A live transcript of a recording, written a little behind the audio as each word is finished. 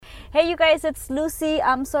Hey you guys, it's Lucy.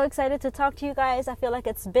 I'm so excited to talk to you guys. I feel like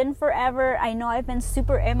it's been forever. I know I've been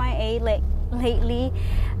super MIA lately,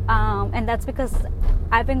 and that's because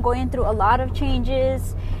I've been going through a lot of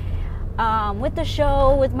changes with the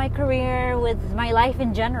show, with my career, with my life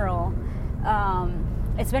in general.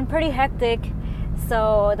 It's been pretty hectic,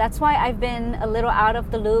 so that's why I've been a little out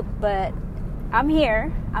of the loop, but I'm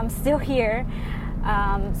here. I'm still here.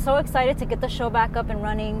 So excited to get the show back up and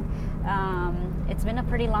running. It's been a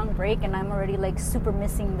pretty long break, and I'm already super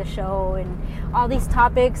missing the show and all these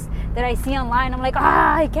topics that I see online. I'm like,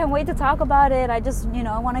 I can't wait to talk about it. I just,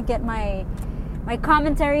 I want to get my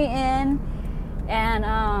commentary in, and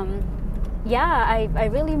I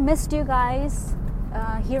really missed you guys,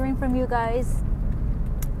 hearing from you guys.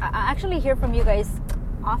 I actually hear from you guys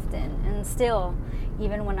often, and still,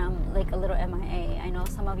 even when I'm a little MIA. I know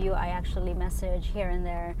some of you I actually message here and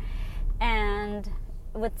there, and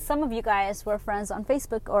with some of you guys, we're friends on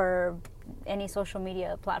Facebook or any social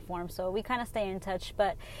media platform, so we kind of stay in touch.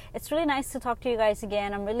 But it's really nice to talk to you guys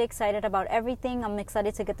again. I'm really excited about everything. I'm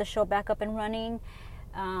excited to get the show back up and running.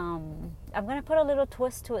 I'm gonna put a little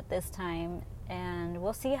twist to it this time, and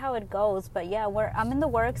we'll see how it goes. But yeah, I'm in the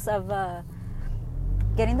works of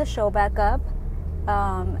getting the show back up.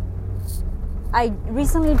 I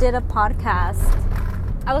recently did a podcast.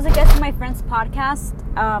 I was a guest on my friend's podcast.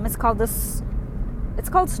 It's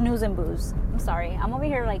called Snooze and Booze. I'm sorry. I'm over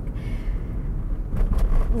here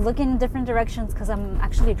looking in different directions because I'm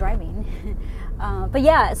actually driving. But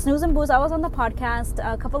yeah, Snooze and Booze. I was on the podcast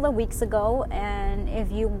a couple of weeks ago, and if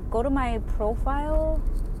you go to my profile,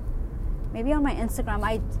 maybe on my Instagram,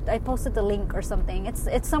 I posted the link or something.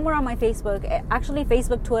 It's somewhere on my Facebook. Actually,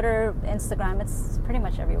 Facebook, Twitter, Instagram. It's pretty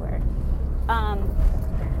much everywhere.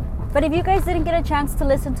 But if you guys didn't get a chance to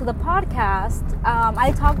listen to the podcast,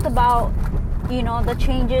 I talked about the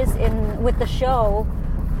changes with the show,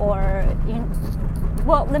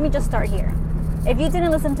 well, let me just start here. If you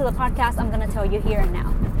didn't listen to the podcast, I'm going to tell you here and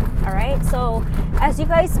now. All right. So as you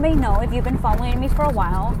guys may know, if you've been following me for a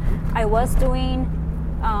while, I was doing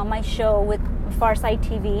my show with Farside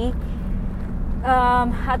TV.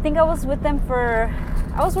 I think I was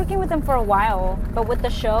working with them for a while, but with the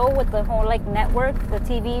show, with the whole network, the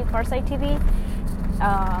TV, Farside TV,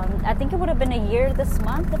 I think it would have been a year this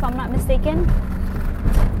month, if I'm not mistaken.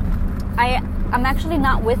 I'm actually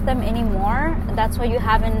not with them anymore. That's why you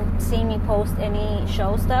haven't seen me post any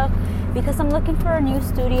show stuff, because I'm looking for a new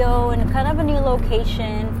studio and kind of a new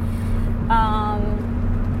location.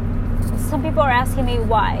 Some people are asking me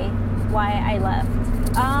why I left.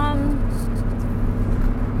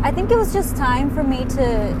 I think it was just time for me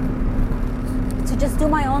to just do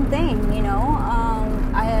my own thing,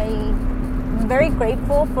 I'm very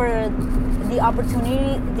grateful for the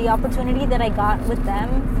opportunity that I got with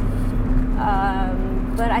them.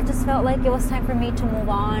 But I just felt like it was time for me to move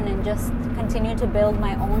on and just continue to build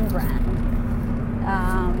my own brand.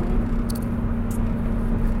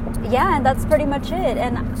 And that's pretty much it.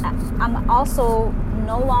 And I'm also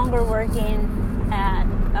no longer working at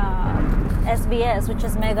SBS, which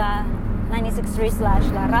is Mega 96.3 / La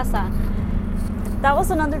Raza. That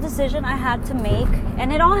was another decision I had to make,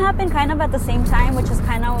 and it all happened kind of at the same time, which is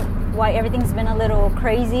kind of why everything's been a little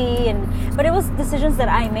crazy. But it was decisions that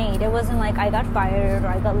I made. It wasn't like I got fired or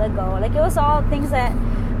I got let go. It was all things that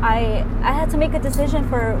I had to make a decision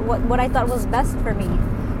for what I thought was best for me.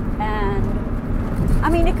 And I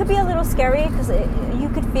mean, it could be a little scary because you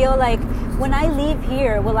could feel like, when I leave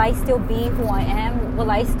here, will I still be who I am? Will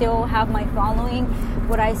I still have my following?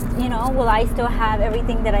 Will I still have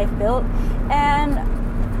everything that I've built? And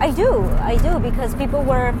I do, because people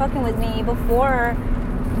were fucking with me before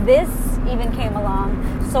this even came along.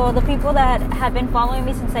 So the people that have been following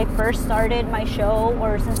me since I first started my show,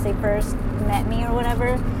 or since they first met me or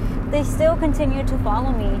whatever, they still continue to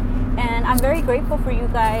follow me. And I'm very grateful for you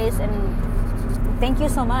guys, and thank you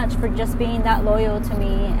so much for just being that loyal to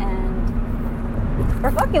me and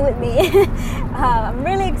for fucking with me. I'm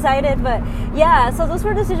really excited, but yeah, so those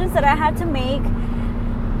were decisions that I had to make.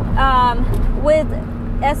 With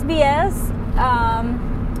SBS,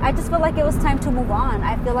 I just felt like it was time to move on.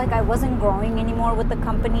 I feel like I wasn't growing anymore with the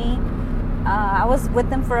company. I was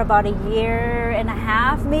with them for about a year and a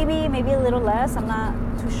half, maybe a little less. I'm not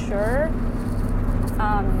too sure.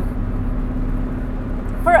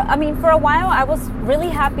 For a while, I was really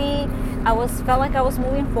happy. Felt like I was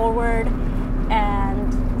moving forward,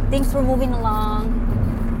 and things were moving along.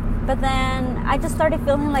 But then I just started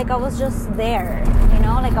feeling like I was just there,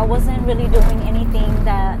 like I wasn't really doing anything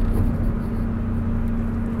that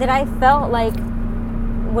I felt like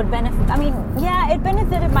would benefit. I mean, yeah, it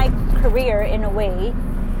benefited my career in a way,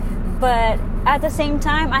 but at the same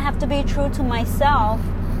time, I have to be true to myself.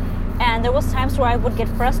 And there was times where I would get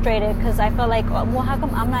frustrated because I felt like, oh, well, how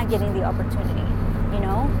come I'm not getting the opportunity, you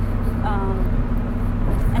know?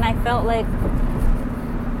 And I felt like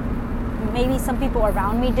maybe some people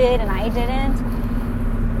around me did and I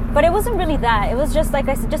didn't. But it wasn't really that. It was just, like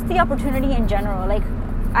I said, just the opportunity in general. Like,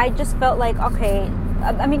 I just felt like, okay,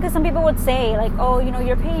 I mean, because some people would say, like, oh, you know,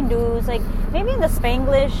 you're paying dues. Like, maybe in the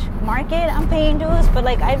Spanglish market, I'm paying dues. But,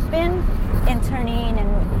 like, I've been interning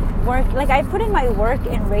and work. Like, I put in my work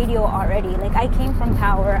in radio already. Like, I came from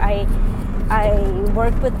Power. I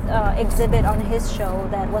worked with Exhibit on his show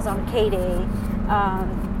that was on K-Day.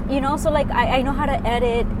 You know, so, like, I know how to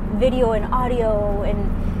edit video and audio.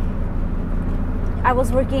 And I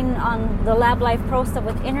was working on the Lab Life Pro stuff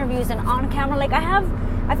with interviews and on camera. Like, I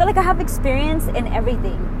feel like I have experience in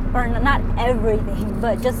everything, or not everything,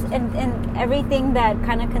 but just in everything that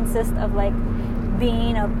kind of consists of like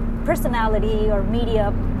being a personality or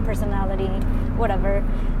media personality, whatever.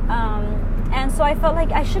 And so I felt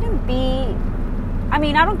like I shouldn't be, I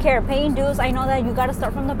mean, I don't care, paying dues. I know that you got to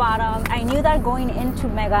start from the bottom. I knew that going into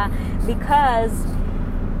Mega because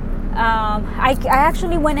I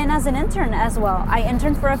actually went in as an intern as well. I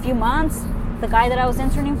interned for a few months. The guy that I was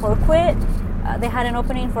interning for quit. They had an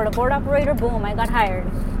opening for the board operator. Boom, I got hired.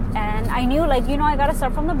 And I knew, like, you know, I got to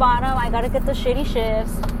start from the bottom. I got to get the shitty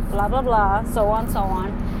shifts, blah, blah, blah, so on, so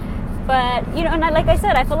on. But, you know, and like I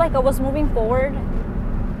said, I felt like I was moving forward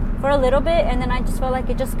for a little bit. And then I just felt like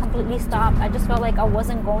it just completely stopped. I just felt like I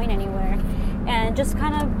wasn't going anywhere. And just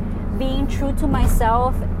kind of being true to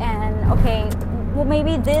myself. And, okay, well,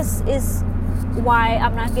 maybe this is why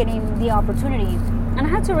I'm not getting the opportunity. And I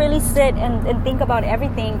had to really sit and think about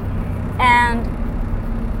everything. And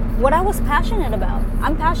what I was passionate about.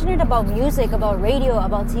 I'm passionate about music, about radio,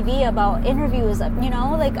 about TV, about interviews. You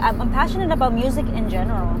know, like I'm passionate about music in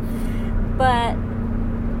general. But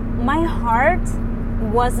my heart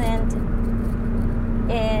wasn't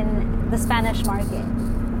in the Spanish market.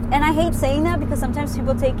 And I hate saying that because sometimes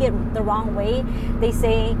people take it the wrong way. They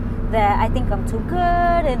say that I think I'm too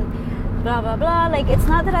good and blah, blah, blah. Like, it's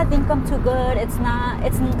not that I think I'm too good. It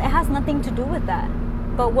has nothing to do with that.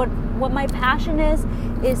 But what my passion is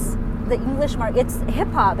the English market. It's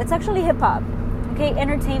hip-hop. It's actually hip-hop. Okay,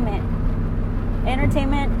 entertainment,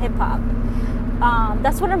 hip-hop.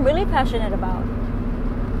 That's what I'm really passionate about.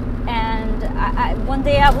 And one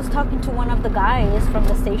day I was talking to one of the guys from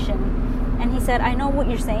the station, and he said, I know what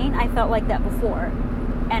you're saying. I felt like that before.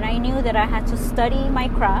 And I knew that I had to study my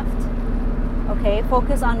craft, okay,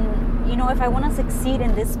 focus on, you know, if I want to succeed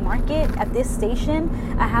in this market, at this station,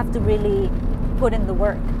 I have to really put in the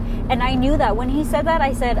work. And I knew that when he said that,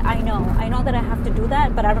 I said, I know that I have to do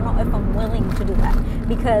that, but I don't know if I'm willing to do that,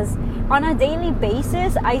 because on a daily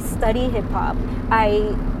basis I study hip-hop.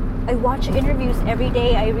 I watch interviews every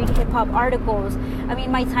day. I read hip-hop articles. I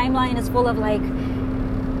mean, my timeline is full of, like,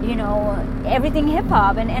 you know, everything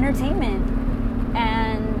hip-hop and entertainment.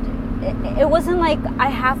 And it wasn't like I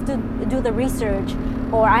have to do the research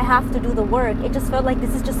or I have to do the work. It just felt like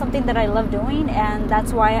this is just something that I love doing, and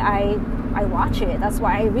that's why I watch it. That's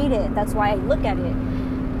why I read it. That's why I look at it.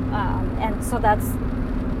 And so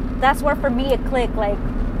that's where for me it clicked. Like,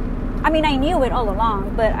 I mean, I knew it all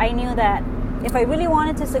along, but I knew that if I really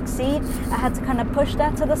wanted to succeed, I had to kind of push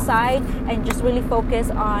that to the side and just really focus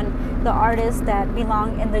on the artists that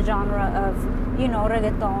belong in the genre of, you know,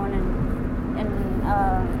 reggaeton and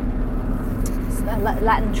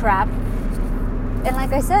Latin trap. And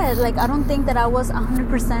like I said, like, I don't think that I was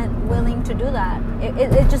 100% willing to do that.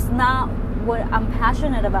 It's just not what I'm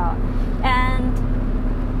passionate about. And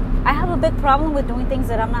I have a big problem with doing things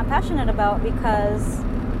that I'm not passionate about, because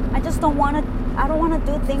I just don't want to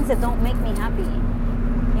do things that don't make me happy.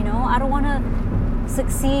 You know, I don't want to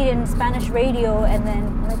succeed in Spanish radio, and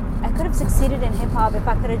then, like, I could have succeeded in hip hop if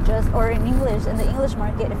I could have just, or in English, in the English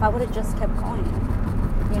market, if I would have just kept going.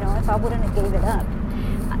 You know, if I wouldn't have gave it up.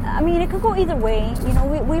 I mean, it could go either way. You know,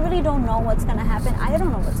 we really don't know what's going to happen. I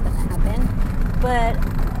don't know what's going to happen. But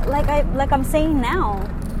like I'm saying now,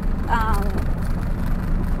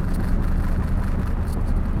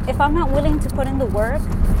 if I'm not willing to put in the work,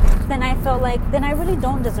 then I felt like, then I really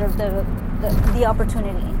don't deserve the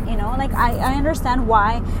opportunity. You know, like I understand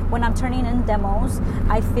why when I'm turning in demos,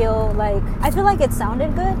 I feel like it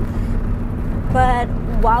sounded good. But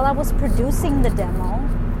while I was producing the demo,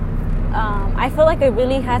 I feel like I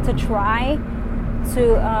really had to try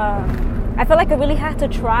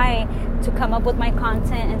to come up with my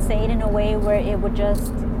content and say it in a way where it would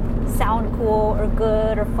just sound cool or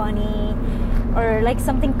good or funny or like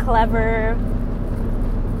something clever.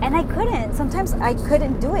 And I couldn't. Sometimes I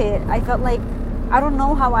couldn't do it. I felt like I don't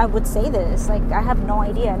know how I would say this. Like, I have no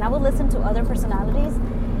idea. And I would listen to other personalities,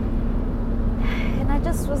 and I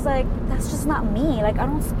just was like, that's just not me. Like, I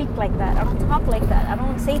don't speak like that. I don't talk like that. I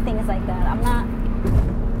don't say things like that. I'm not,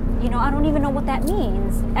 I don't even know what that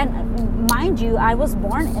means. And mind you, I was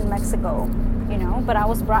born in Mexico, but I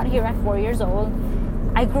was brought here at 4 years old.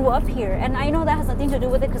 I grew up here, and I know that has nothing to do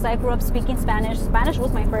with it because I grew up speaking Spanish. Spanish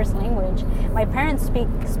was my first language. My parents speak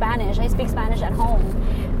Spanish. I speak Spanish at home,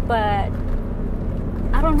 but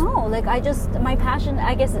I don't know. Like, my passion,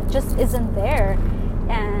 I guess, it just isn't there.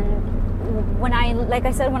 And when I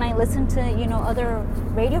listen to, other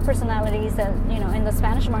radio personalities that, in the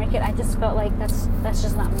Spanish market, I just felt like that's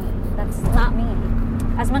just not me. That's not me.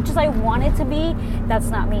 As much as I want it to be, that's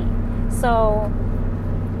not me. So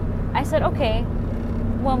I said, okay,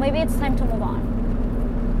 well, maybe it's time to move on.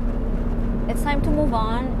 It's time to move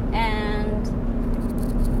on, and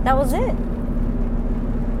that was it.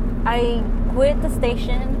 I quit the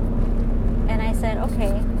station, and I said,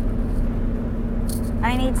 okay,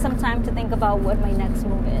 I need some time to think about what my next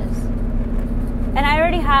move is. And I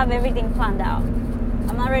already have everything planned out.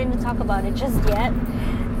 I'm not ready to talk about it just yet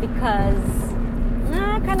because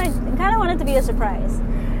I kind of want it to be a surprise.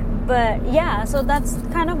 But yeah, so that's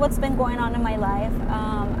kind of what's been going on in my life.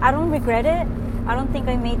 I don't regret it. I don't think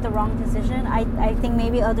I made the wrong decision. I think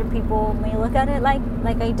maybe other people may look at it like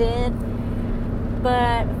I did.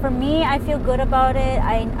 But for me, I feel good about it.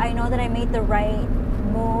 I know that I made the right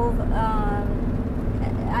move.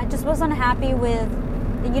 I just wasn't happy with,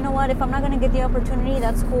 you know what, if I'm not going to get the opportunity,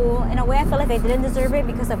 that's cool. In a way, I feel like I didn't deserve it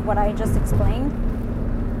because of what I just explained.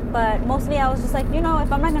 But mostly I was just like, if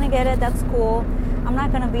I'm not going to get it, that's cool. I'm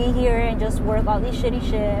not going to be here and just work all these shitty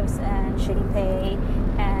shifts and shitty pay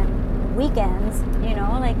and weekends,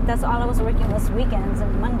 like that's all I was working was weekends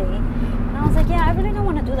and Monday. And I was like, yeah, I really don't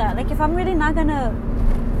want to do that. Like, if I'm really not going to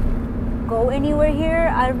go anywhere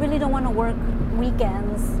here, I really don't want to work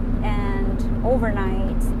weekends and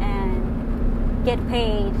overnights and get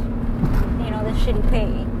paid, the shitty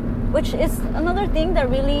pay. Which is another thing that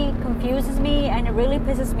really confuses me and it really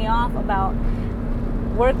pisses me off about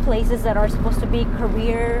workplaces that are supposed to be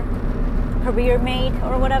career made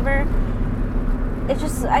or whatever. It's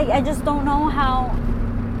just I just don't know how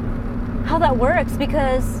that works,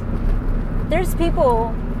 because there's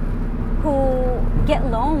people who get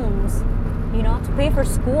loans, to pay for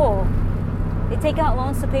school. They take out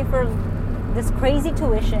loans to pay for this crazy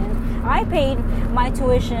tuition. I paid my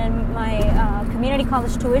tuition, my community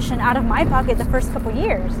college tuition, out of my pocket the first couple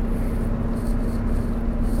years.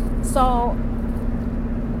 So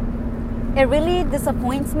it really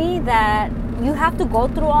disappoints me that you have to go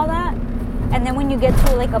through all that, and then when you get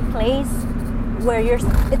to like a place where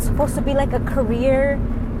it's supposed to be like a career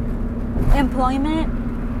employment,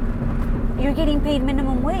 you're getting paid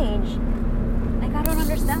minimum wage. Like, I don't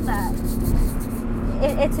understand that.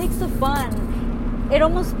 It takes the fun. It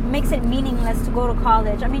almost makes it meaningless to go to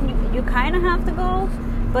college. I mean, you kind of have to go,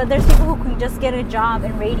 but there's people who can just get a job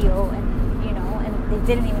in radio and they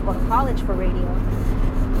didn't even go to college for radio.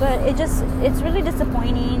 But it's really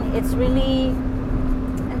disappointing. It's really,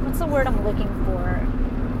 what's the word I'm looking for?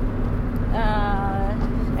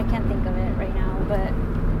 I can't think of it right now, but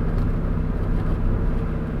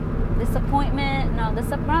disappointment, not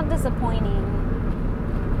disappointing,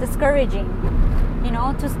 discouraging,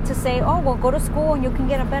 to say, oh, well, go to school and you can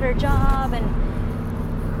get a better job,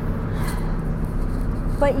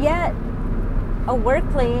 but yet a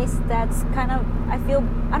workplace that's kind of, I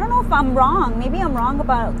don't know if I'm wrong. Maybe I'm wrong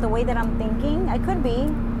about the way that I'm thinking. I could be,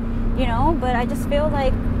 but I just feel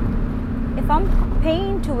like if I'm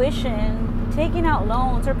paying tuition, taking out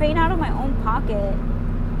loans, or paying out of my own pocket,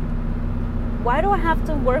 why do I have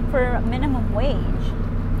to work for a minimum wage?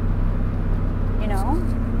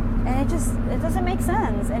 And it doesn't make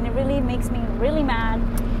sense, and it really makes me really mad,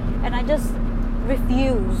 and I just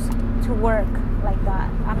refuse to work like that.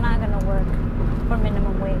 I'm not gonna work for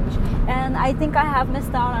minimum wage, and I think I have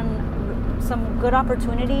missed out on some good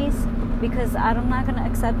opportunities because I'm not gonna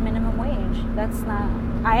accept minimum wage.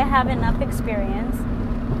 I have enough experience,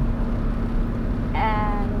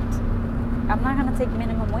 and I'm not gonna take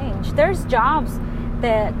minimum wage. There's jobs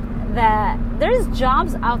there's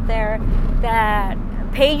jobs out there that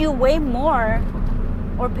pay you way more,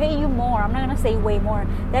 or pay you more. I'm not gonna say way more.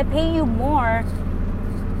 That pay you more,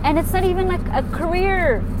 and it's not even like a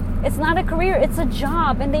career. It's not a career. It's a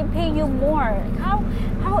job, and they pay you more.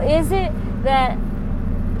 How is it that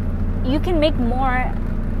you can make more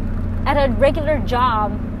at a regular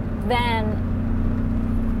job than?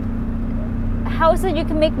 How is it you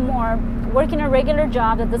can make more working a regular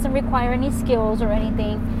job that doesn't require any skills or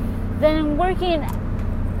anything than working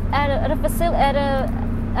at a facility,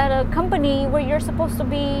 at a company where you're supposed to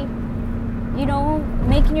be, you know,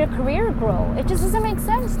 making your career grow. It just doesn't make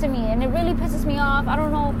sense to me, and it really pisses me off. I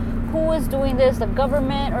don't know who is doing this, the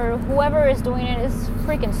government or whoever is doing it is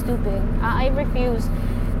freaking stupid. I refuse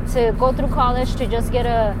to go through college to just get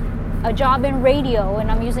a job in radio,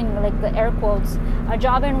 and I'm using like the air quotes, a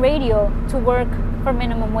job in radio to work for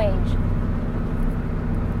minimum wage.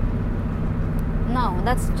 No,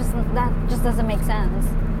 that just doesn't make sense.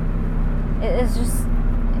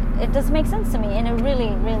 It doesn't make sense to me, and it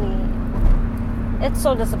really, it's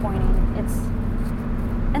so disappointing.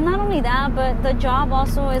 And not only that, but the job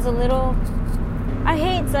also is a little, I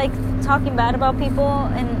hate like talking bad about people,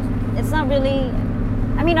 and it's not really,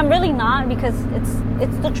 I mean, I'm really not, because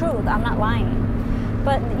it's the truth. I'm not lying.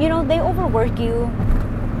 But, you know, they overwork you.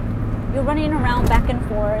 You're running around back and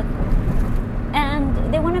forth,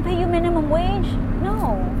 and they want to pay you minimum wage?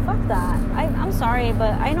 No, fuck that. I'm sorry,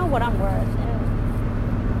 but I know what I'm worth,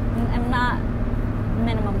 and I'm not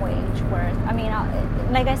minimum wage worth. I mean,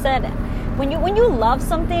 like I said, when you love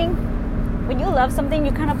something,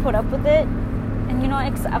 you kind of put up with it, and you know,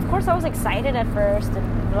 of course I was excited at first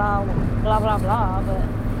and blah blah blah blah, but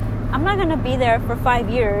I'm not gonna be there for 5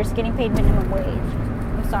 years getting paid minimum wage.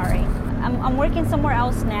 I'm sorry. I'm working somewhere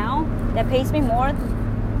else now that pays me more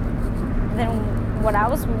than what I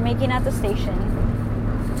was making at the station.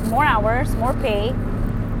 More hours, more pay,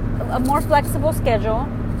 a more flexible schedule.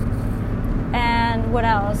 And what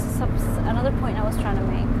else? Another point I was trying to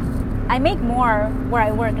make. I make more where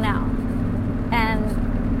I work now, and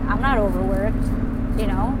I'm not overworked. You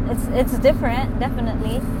know, it's different,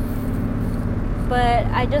 definitely. But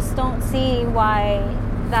I just don't see why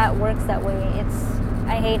that works that way.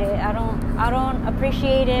 I hate it. I don't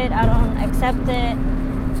appreciate it. I don't accept it.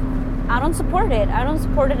 I don't support it. I don't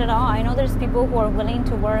support it at all. I know there's people who are willing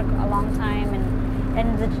to work a long time,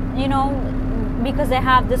 and you know, because they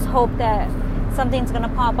have this hope that something's gonna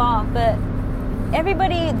pop off. But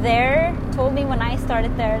everybody there told me when I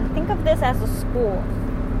started there, think of this as a school.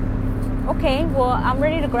 Okay, well, I'm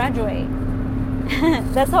ready to graduate.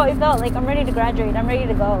 That's how I felt. Like, I'm ready to graduate. I'm ready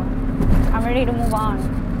to go. I'm ready to move on.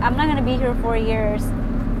 I'm not gonna be here 4 years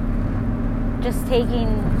just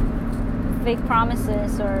taking fake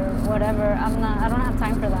promises or whatever. I don't have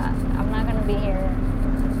time for that. I'm not gonna be here.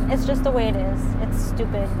 It's just the way it is. It's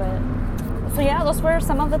stupid, but so yeah, those were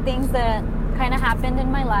some of the things that kind of happened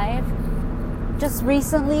in my life just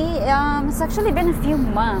recently. It's actually been a few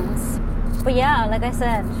months, but yeah, like I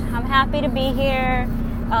said, I'm happy to be here.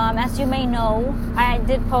 As you may know, I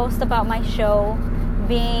did post about my show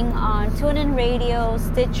being on TuneIn Radio,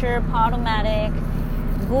 Stitcher, Podomatic,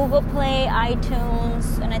 Google Play,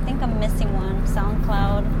 iTunes, and I think I'm missing one,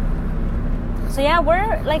 SoundCloud. So yeah,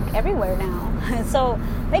 we're like everywhere now. So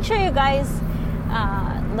make sure you guys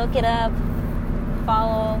look it up,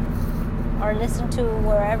 follow, or listen to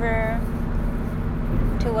whatever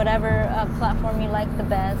platform you like the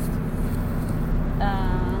best.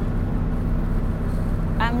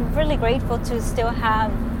 I'm really grateful to still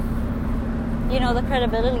have, you know, the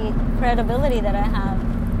credibility that I have.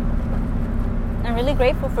 I'm really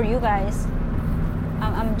grateful for you guys.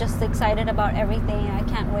 I'm just excited about everything. I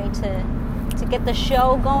can't wait to get the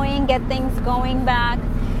show going, get things going back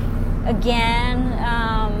again.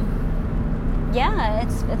 Yeah,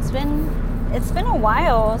 it's been a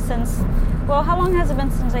while since. Well, how long has it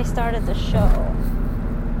been since I started the show?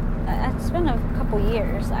 It's been a couple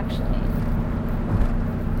years, actually.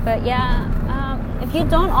 But yeah, if you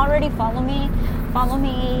don't already follow me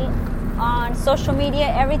on social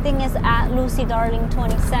media. Everything is at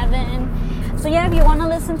LucyDarling27. So yeah, if you want to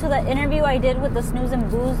listen to the interview I did with the Snooze and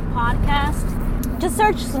Booze podcast, just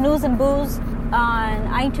search Snooze and Booze on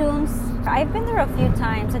iTunes. I've been there a few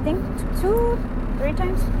times. I think 2-3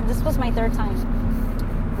 times. This was my 3rd time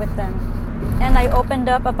with them. And I opened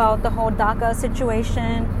up about the whole DACA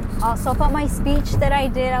situation. Also about my speech that I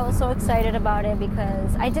did. I was so excited about it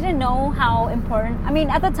because I didn't know how important. I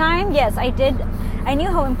mean, at the time, yes, I did. I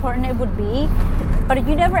knew how important it would be, but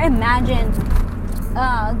you never imagined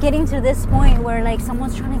getting to this point where like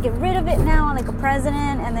someone's trying to get rid of it now, like a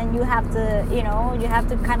president, and then you have to,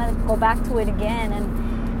 kind of go back to it again and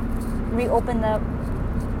open up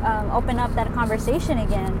that conversation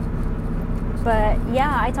again. But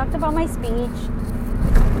yeah, I talked about my speech.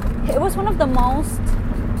 It was one of the most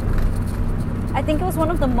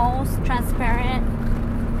transparent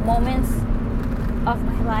moments of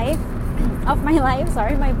my life.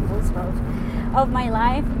 Sorry, my voice broke. Of my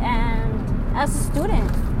life, and as a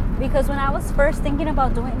student, because when I was first thinking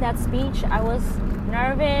about doing that speech, I was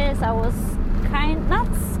nervous. I was not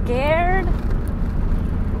scared,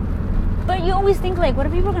 But you always think, like, what are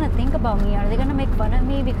people going to think about me? Are they going to make fun of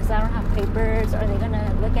me because I don't have papers? Are they going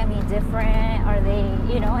to look at me different? Are they,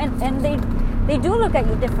 and they do look at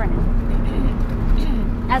you different.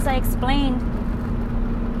 As I explained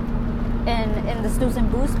in the Stews and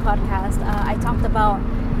Booze podcast, I talked about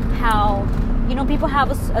how, people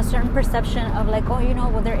have a certain perception of, like, oh,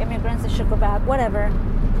 well, they're immigrants, they should go back, whatever.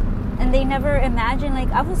 And they never imagine, like,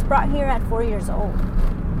 I was brought here at 4 years old.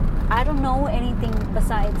 I don't know anything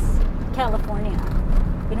besides California.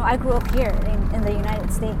 I grew up here in the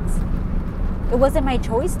United States. It wasn't my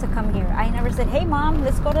choice to come here. I never said, hey, Mom,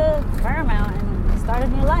 let's go to Paramount and start a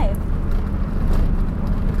new life.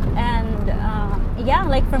 And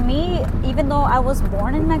like for me, even though I was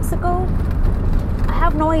born in Mexico, I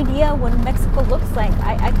have no idea what Mexico looks like.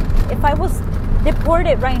 If I was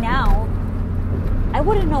deported right now, I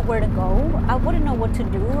wouldn't know where to go. I wouldn't know what to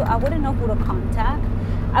do. I wouldn't know who to contact.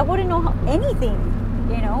 I wouldn't know anything,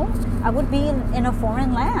 I would be in a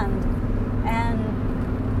foreign land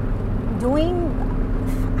and doing,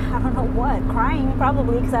 I don't know what, crying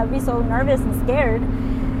probably because I'd be so nervous and scared.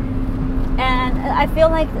 And I feel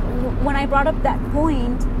like when I brought up that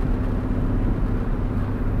point,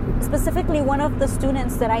 specifically one of the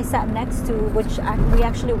students that I sat next to, which we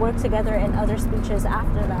actually worked together in other speeches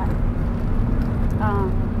after that,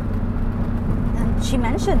 and she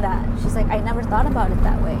mentioned that. She's like, I never thought about it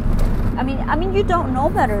that way. I mean, you don't know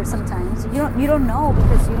better sometimes. You don't know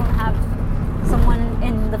because you don't have someone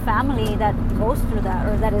in the family that goes through that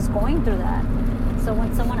or that is going through that. So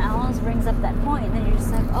when someone else brings up that point, then you're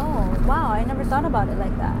just like, oh, wow, I never thought about it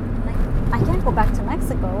like that. Like, I can't go back to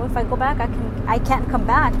Mexico. If I go back, I can't come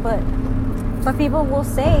back. But people will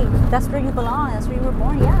say, that's where you belong. That's where you were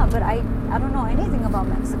born. Yeah, but I don't know anything about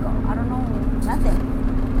Mexico. I don't know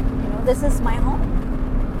nothing. This is my home.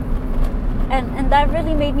 And that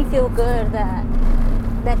really made me feel good that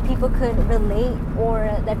people could relate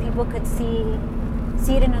or that people could see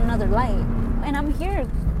it in another light. And I'm here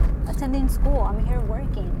attending school. I'm here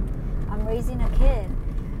working. I'm raising a kid.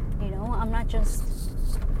 I'm not just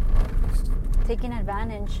taking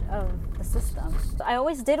advantage of the system. I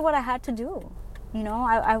always did what I had to do.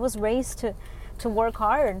 I was raised to work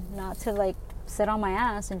hard, not to like sit on my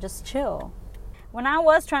ass and just chill. When I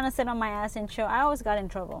was trying to sit on my ass and chill, I always got in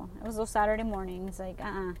trouble. It was those Saturday mornings, like,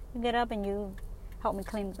 you get up and you help me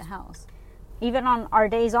clean the house. Even on our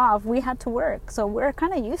days off, we had to work. So we're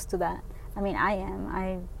kind of used to that. I mean, I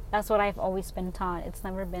am. That's what I've always been taught. It's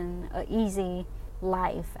never been an easy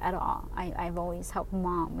life at all. I've always helped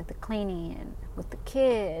Mom with the cleaning and with the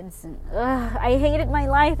kids. And I hated my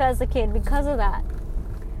life as a kid because of that.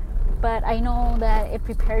 But I know that it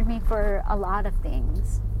prepared me for a lot of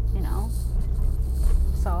things,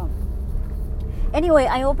 So anyway,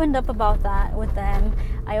 I opened up about that with them.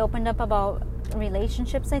 I opened up about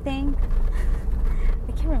relationships, I think.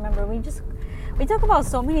 I can't remember. We talk about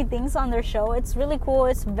so many things on their show. It's really cool.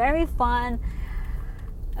 It's very fun.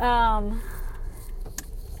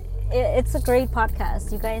 It's a great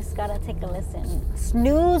podcast. You guys gotta take a listen.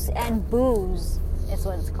 Snooze and Booze is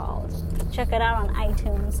what it's called. Check it out on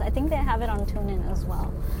iTunes. I think they have it on TuneIn as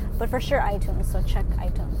well. But for sure iTunes, so check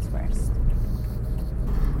iTunes first.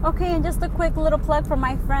 Okay, and just a quick little plug for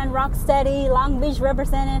my friend Rocksteady, Long Beach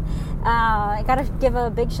represented. I gotta give a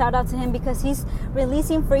big shout out to him because he's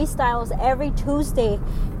releasing freestyles every Tuesday.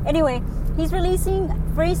 Anyway, he's releasing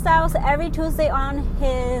freestyles every Tuesday on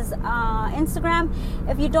his Instagram.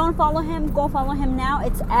 If you don't follow him, go follow him now.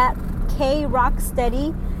 It's at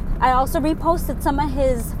KRocksteady. I also reposted some of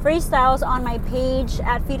his freestyles on my page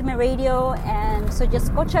at Feed Me Radio, and so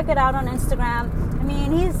just go check it out on Instagram. I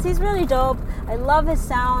mean, he's really dope. I love his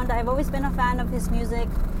sound. I've always been a fan of his music.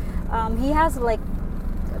 He has like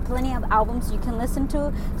plenty of albums you can listen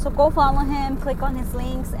to, so go follow him, click on his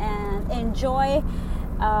links, and enjoy.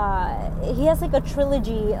 He has like a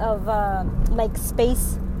trilogy of like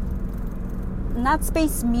space, not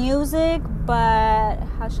space music, but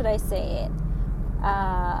how should I say it?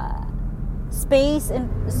 Space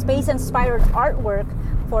inspired artwork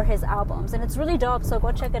for his albums, and it's really dope, so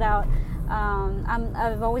go check it out.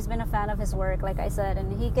 I've always been a fan of his work, like I said,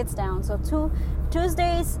 and he gets down. So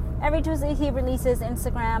every Tuesday he releases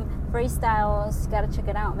Instagram freestyles. You gotta check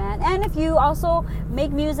it out, man. And if you also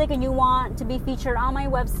make music and you want to be featured on my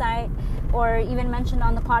website or even mentioned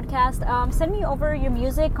on the podcast, send me over your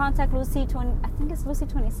music. Contact Lucy, I think it's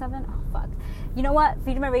Lucy27. Oh fuck, you know what,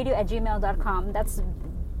 feedmyradio@gmail.com. That's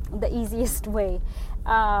the easiest way.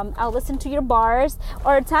 I'll listen to your bars,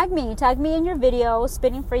 or tag me in your video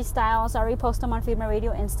spitting freestyles. I'll repost them on Feed My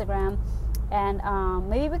Radio Instagram, and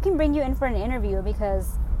maybe we can bring you in for an interview,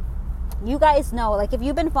 because You guys know, like if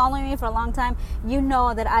you've been following me for a long time, you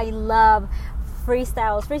know that I love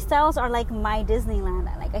freestyles. Freestyles are like my Disneyland.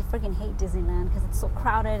 Like I freaking hate Disneyland because it's so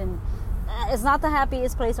crowded, and it's not the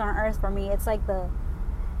happiest place on earth for me. It's like the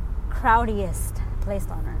crowdiest place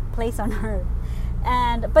on earth.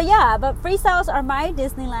 But freestyles are my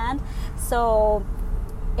Disneyland. So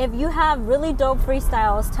if you have really dope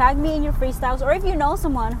freestyles, tag me in your freestyles, or if you know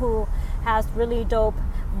someone who has really dope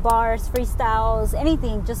bars, freestyles,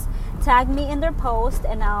 anything, just tag me in their post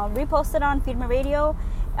and I'll repost it on Feed My Radio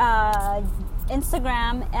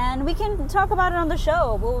Instagram, and we can talk about it on the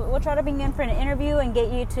show. We'll try to bring you in for an interview and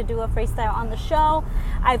get you to do a freestyle on the show.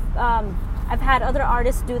 I've had other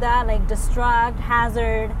artists do that, like Destruct,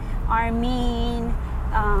 Hazard, Armin,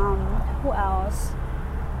 who else?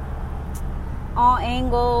 All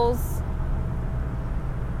Angles.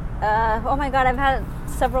 Oh my god, I've had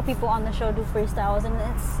several people on the show do freestyles, and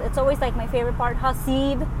it's always like my favorite part.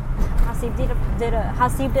 Hasib did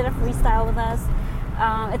a freestyle with us.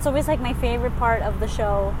 It's always like my favorite part of the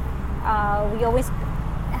show. We always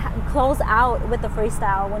close out with the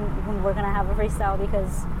freestyle when we're gonna have a freestyle,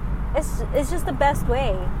 because it's just the best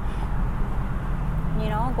way, you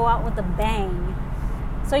know, go out with a bang.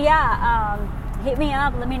 So yeah, hit me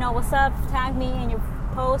up, let me know what's up, tag me in your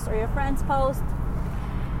post or your friend's post.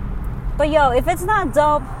 But yo, if it's not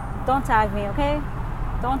dope, don't tag me, okay?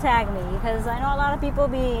 Don't tag me, because I know a lot of people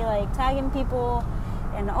be like tagging people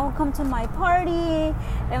and come to my party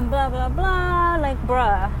and blah blah blah. Like,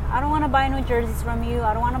 bruh, I don't want to buy no jerseys from you,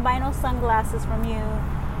 I don't want to buy no sunglasses from you.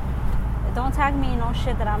 Don't tag me in no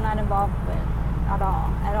shit that I'm not involved with at all.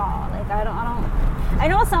 Like, I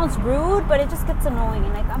know it sounds rude, but it just gets annoying.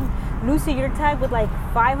 And like, Lucy, you're tagged with like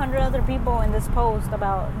 500 other people in this post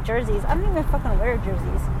about jerseys. I don't even fucking wear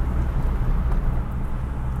jerseys.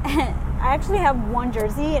 I actually have one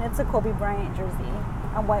jersey, and it's a Kobe Bryant jersey,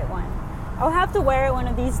 a white one. I'll have to wear it one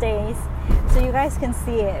of these days so you guys can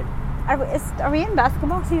see it. Are we in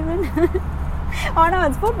basketball season? Oh no,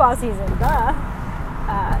 it's football season, duh.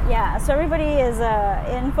 Yeah, so everybody is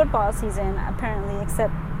in football season, apparently,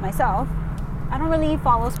 except myself. I don't really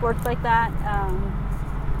follow sports like that.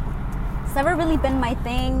 It's never really been my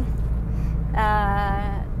thing.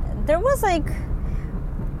 There was like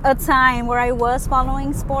a time where I was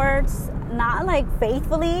following sports, not like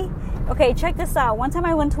faithfully. Okay, check this out. One time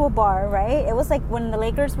I went to a bar, right? It was like when the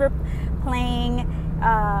Lakers were playing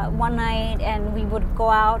one night, and we would go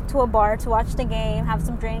out to a bar to watch the game, have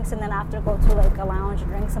some drinks, and then after go to like a lounge and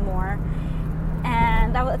drink some more.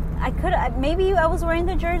 And maybe I was wearing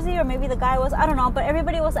the jersey, or maybe the guy was, I don't know, but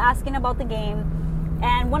everybody was asking about the game.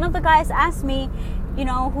 And one of the guys asked me, you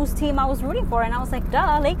know, whose team I was rooting for, and I was like,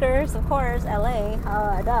 duh, Lakers, of course, LA,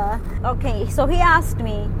 duh. Okay, so he asked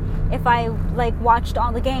me if I like watched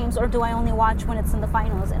all the games, or do I only watch when it's in the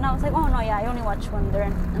finals? And I was like, oh no, yeah, I only watch when they're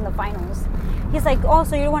in the finals. He's like, oh,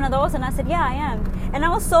 so you're one of those? And I said, yeah, I am. And I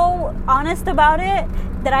was so honest about it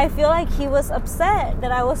that I feel like he was upset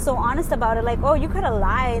that I was so honest about it. Like, oh, you could have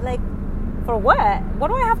lied. Like, for what? What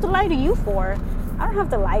do I have to lie to you for? I don't have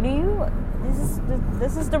to lie to you.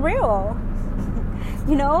 This is the real.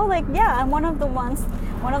 You know, like, yeah, I'm one of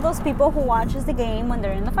those people who watches the game when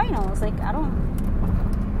they're in the finals. Like,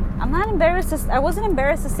 I'm not embarrassed. I wasn't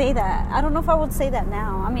embarrassed to say that. I don't know if I would say that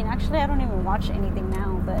now. I mean, actually, I don't even watch anything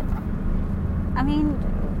now, but I mean,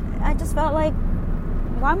 I just felt like,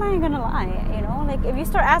 why am I gonna lie? You know, like,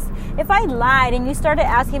 if I lied and you started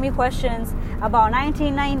asking me questions about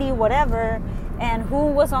 1990 whatever and who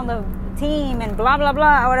was on the team and blah blah blah,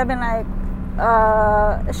 I would have been like,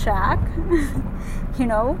 Shaq. You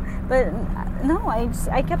know. But no,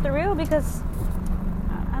 I kept it real, because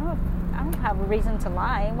I don't have a reason to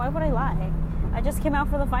lie. Why would I lie? I just came out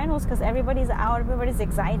for the finals because everybody's out, everybody's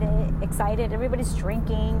excited, everybody's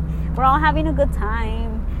drinking, we're all having a good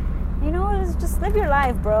time. You know, it's just live your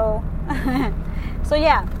life, bro. So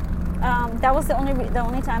yeah, that was the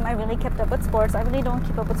only time I really kept up with sports. I really don't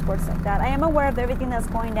keep up with sports like that. I am aware of everything that's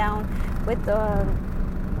going down with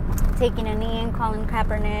taking a knee and Colin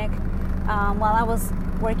Kaepernick. While I was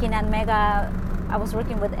working at Mega, I was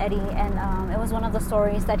working with Eddie, and it was one of the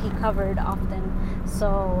stories that he covered often.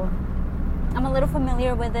 So I'm a little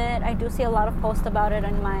familiar with it. I do see a lot of posts about it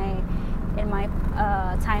in my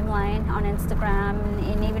timeline on Instagram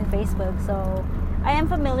and even Facebook. So I am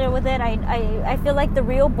familiar with it. I feel like the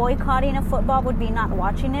real boycotting of football would be not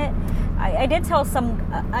watching it. I did tell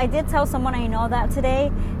someone I know that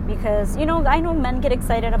today, because, you know, I know men get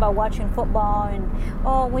excited about watching football, and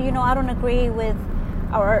oh, well, you know, I don't agree with,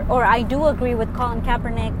 or I do agree with Colin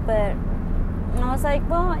Kaepernick, but I was like,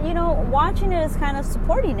 well, you know, watching it is kind of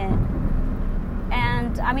supporting it.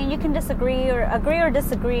 And I mean, you can disagree or agree or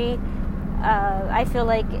disagree, I feel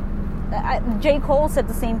like J. Cole said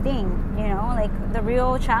the same thing, you know, like the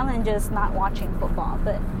real challenge is not watching football,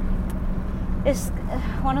 but it's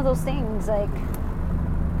one of those things, like,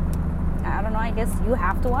 I don't know, I guess you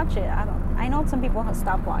have to watch it. I know some people have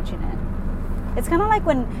stopped watching it. It's kind of like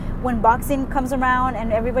when boxing comes around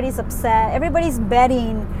and everybody's upset, everybody's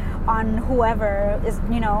betting on whoever is,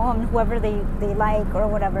 you know, on whoever they like or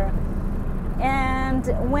whatever. And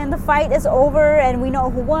when the fight is over and we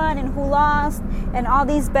know who won and who lost and all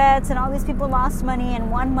these bets and all these people lost money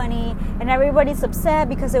and won money and everybody's upset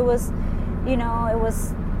because it was, you know,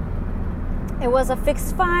 it was a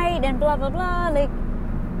fixed fight and blah, blah, blah. Like,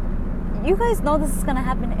 you guys know this is going to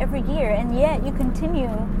happen every year, and yet you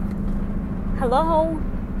continue. Hello?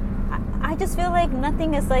 I just feel like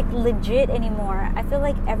nothing is like legit anymore. I feel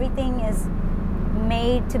like everything is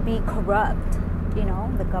made to be corrupt. You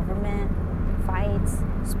know, the government, fights,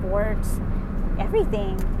 sports,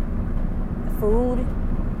 everything. Food,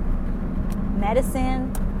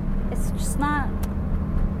 medicine. It's just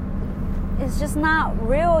not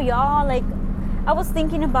real, y'all. Like, I was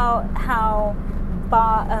thinking about how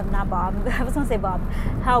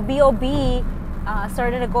how B.O.B.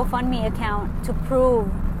 Started a GoFundMe account to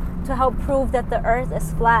help prove that the earth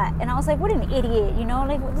is flat. And I was like, what an idiot, you know?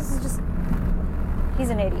 Like, this is just, he's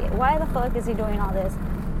an idiot. Why the fuck is he doing all this?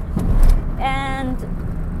 And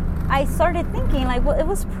I started thinking, like, well, it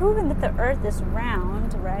was proven that the earth is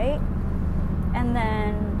round, right? And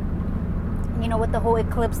then, you know, with the whole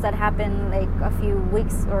eclipse that happened like a few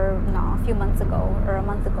months ago or a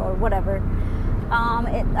month ago or whatever,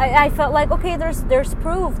 I felt like, okay, there's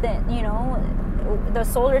proof that, you know, the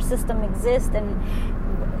solar system exists and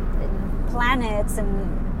planets,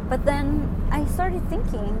 but then I started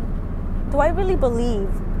thinking, do I really believe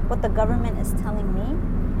what the government is telling me?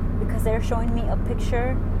 Because they're showing me a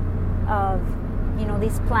picture of, you know,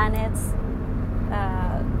 these planets,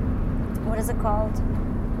 what is it called?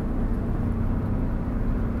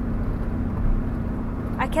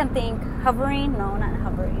 I can't think. Hovering? No, not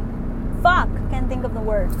hovering. Fuck, can't think of the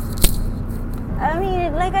word. I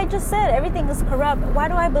mean, like I just said, everything is corrupt. Why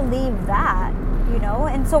do I believe that? You know?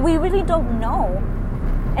 And so we really don't know.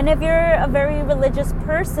 And if you're a very religious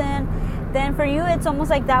person, then for you it's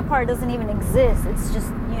almost like that part doesn't even exist. It's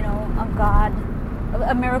just, you know, a God,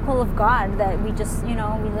 a miracle of God that we just, you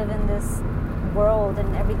know, we live in this world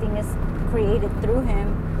and everything is created through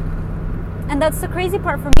Him. And that's the crazy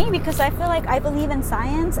part for me, because I feel like I believe in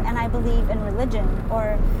science and I believe in religion,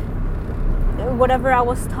 or whatever I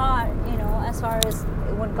was taught, you know, as far as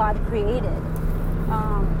what God created.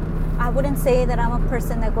 I wouldn't say that I'm a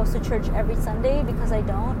person that goes to church every Sunday, because I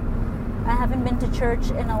don't. I haven't been to church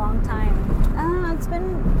in a long time. It's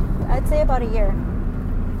been, I'd say, about a year.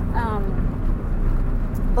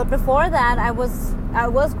 But before that, I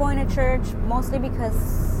was going to church mostly because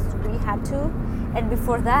we had to. And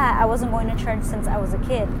before that, I wasn't going to church since I was a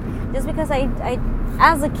kid. Just because I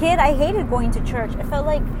as a kid, I hated going to church. I felt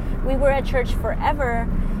like we were at church forever,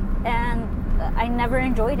 and I never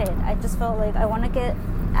enjoyed it. I just felt like I want to get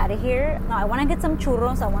out of here. No, I want to get some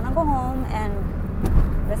churros. I want to go home, and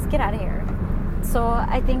let's get out of here. So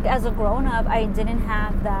I think as a grown-up, I didn't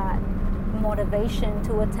have that motivation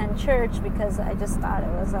to attend church, because I just thought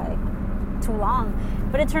it was like too long.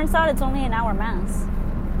 But it turns out it's only an hour mass.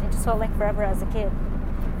 It just felt like forever as a kid.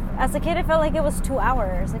 As a kid, it felt like it was 2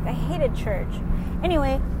 hours. Like, I hated church.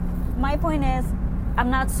 Anyway, my point is, I'm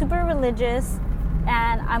not super religious,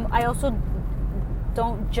 and I also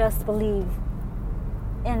don't just believe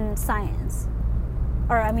in science.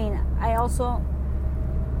 Or, I mean, I also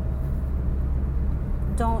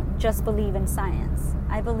don't just believe in science.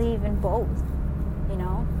 I believe in both, you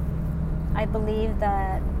know? I believe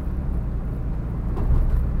that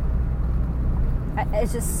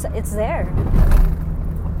it's there.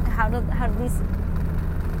 How do these,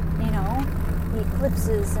 you know, the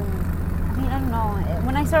eclipses, and I mean, I don't know.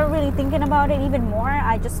 When I start really thinking about it even more,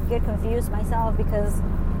 I just get confused myself, because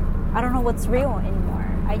I don't know what's real anymore.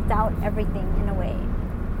 I doubt everything in a way.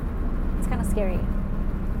 It's kind of scary.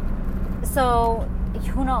 So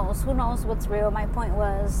who knows what's real? My point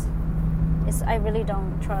is I really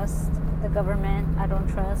don't trust the government. I don't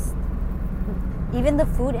trust, even the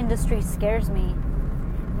food industry scares me,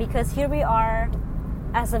 because here we are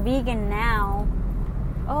as a vegan now.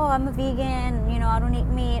 Oh, I'm a vegan, you know, I don't eat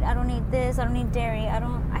meat, I don't eat this, I don't eat dairy, I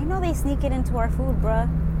know they sneak it into our food, bruh.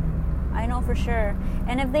 I know for sure.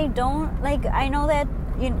 And if they don't, like, I know that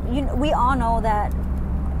we all know that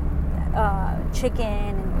chicken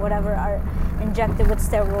and whatever are injected with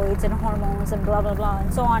steroids and hormones and blah blah blah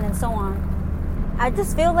and so on and so on. I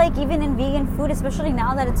just feel like even in vegan food, especially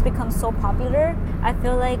now that it's become so popular, I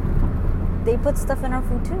feel like they put stuff in our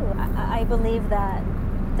food too. I believe that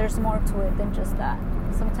there's more to it than just that.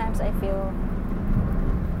 Sometimes I feel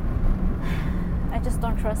I just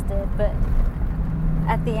don't trust it. But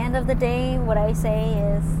at the end of the day, what I say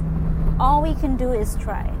is all we can do is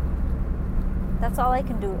try. That's all I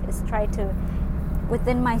can do is try to,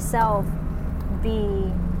 within myself,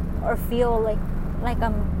 be or feel like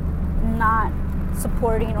I'm not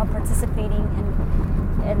supporting or participating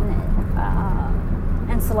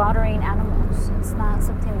in slaughtering animals. It's not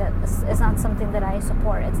something that I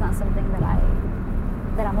support. It's not something that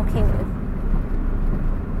I'm okay with.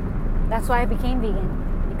 That's why I became vegan,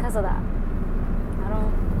 because of that.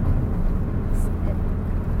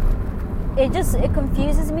 It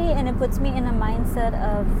confuses me, and it puts me in a mindset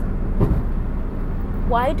of,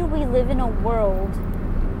 why do we live in a world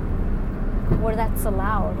where that's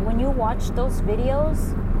allowed? When you watch those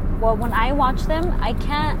videos, well, when I watch them, I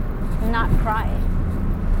can't not cry.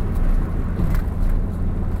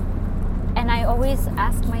 And I always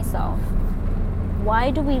ask myself, why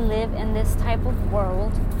do we live in this type of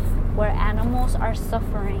world where animals are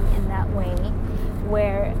suffering in that way,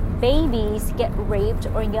 where babies get raped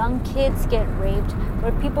or young kids get raped,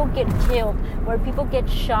 where people get killed, where people get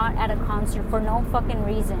shot at a concert for no fucking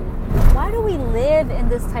reason? Why do we live in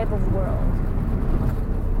this type of world?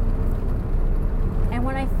 And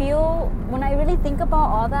when I really think about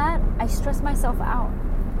all that, I stress myself out.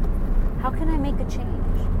 How can I make a change?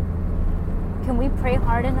 Can we pray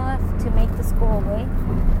hard enough to make this go away?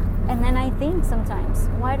 And then I think sometimes,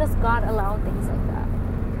 why does God allow things like that?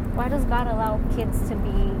 Why does God allow kids to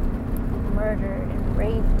be murdered and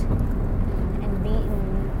raped and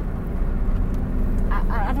beaten?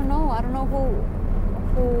 I don't know. I don't know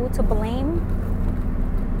who to blame.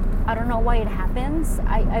 I don't know why it happens.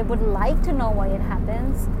 I would like to know why it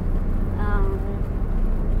happens.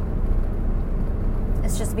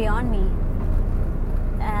 It's just beyond me.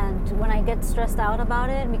 And when I get stressed out about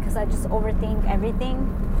it, because I just overthink everything,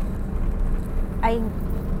 I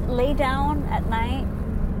lay down at night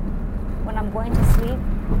when I'm going to sleep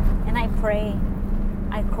and I pray.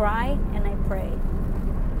 I cry and I pray.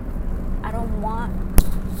 I don't want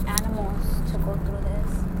animals to go through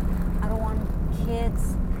this. I don't want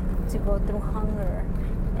kids to go through hunger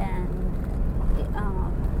and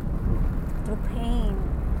through pain,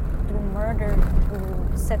 through murder,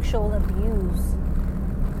 through sexual abuse.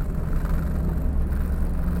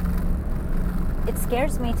 It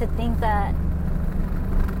scares me to think that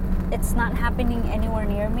it's not happening anywhere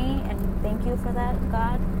near me, and thank you for that,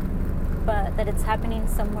 God, but that it's happening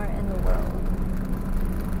somewhere in the world.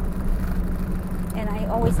 And I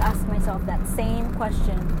always ask myself that same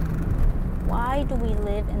question. Why do we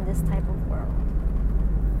live in this type of world?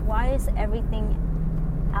 Why is everything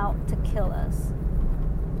out to kill us?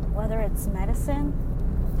 Whether it's medicine,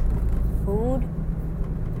 food,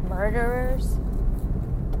 murderers,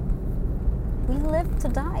 we live to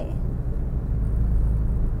die.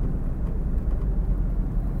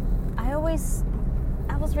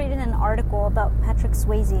 I was reading an article about Patrick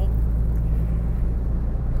Swayze,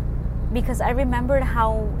 because I remembered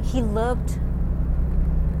how he looked,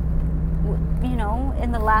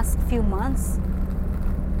 in the last few months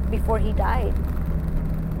before he died.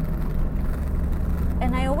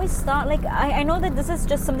 And I always thought, I know that this is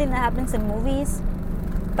just something that happens in movies,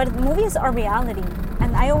 but movies are reality.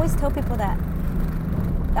 And I always tell people that.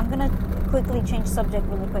 I'm gonna quickly change subject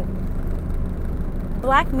really quick.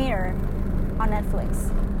 Black Mirror on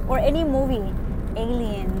Netflix, or any movie,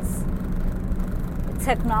 aliens,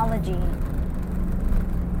 technology,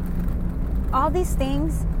 all these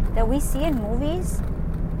things that we see in movies,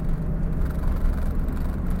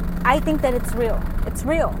 I think that it's real. It's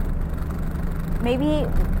real. Maybe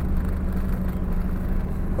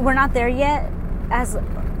we're not there yet as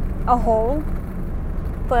a whole,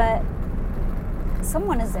 but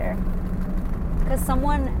someone is there. Because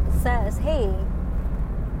someone says, hey,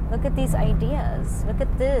 look at these ideas. Look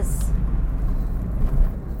at this.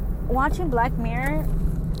 Watching Black Mirror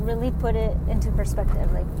really put it into perspective.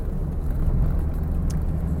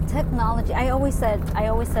 Technology. I always said this. I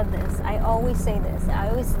always say this. I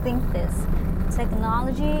always think this.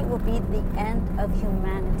 Technology will be the end of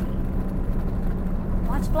humanity.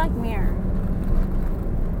 Watch Black Mirror.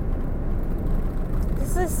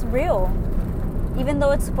 This is real. Even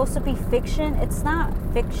though it's supposed to be fiction, it's not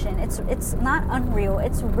fiction. It's not unreal.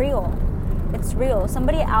 It's real. It's real.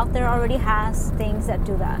 Somebody out there already has things that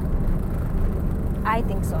do that. I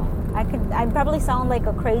think so. I probably sound like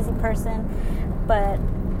a crazy person, but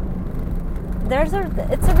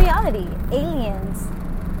it's a reality. Aliens.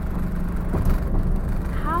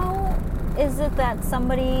 How is it that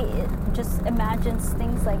somebody just imagines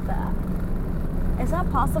things like that? Is that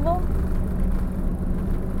possible?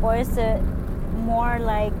 Or is it more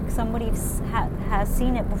like somebody has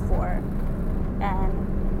seen it before, and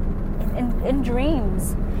in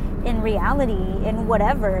dreams, in reality, in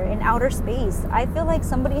whatever, in outer space? I feel like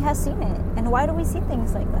somebody has seen it. And why do we see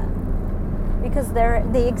things like that? Because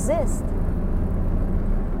they exist.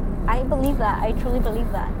 I believe that. I truly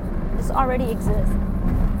believe that. This already exists.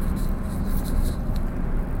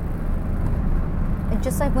 And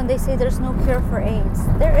just like when they say there's no cure for AIDS,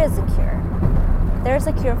 there is a cure. There's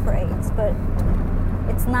a cure for AIDS, but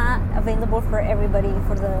it's not available for everybody,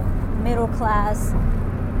 for the middle class,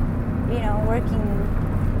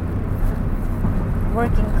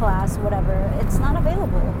 working class, whatever. It's not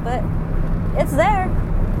available, but it's there.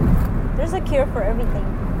 There's a cure for everything.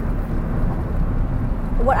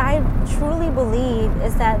 What I truly believe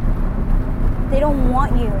is that they don't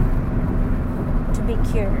want you to be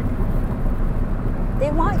cured.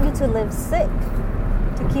 They want you to live sick,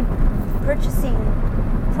 to keep purchasing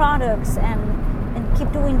products and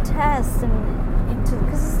keep doing tests, and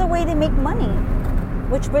because it's the way they make money.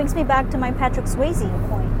 Which brings me back to my Patrick Swayze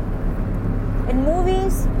point. In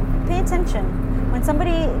movies, pay attention. When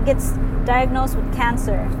somebody gets diagnosed with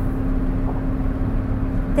cancer,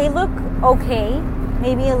 they look okay,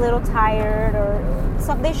 maybe a little tired, or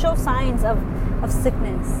they show signs of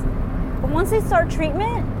sickness. But once they start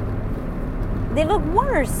treatment, they look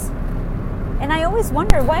worse. And I always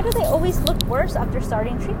wonder, why do they always look worse after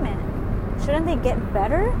starting treatment? Shouldn't they get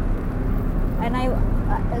better? And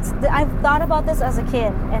I've thought about this as a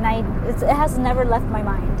kid, and it has never left my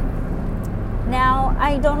mind. Now,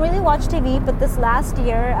 I don't really watch TV, but this last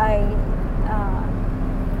year I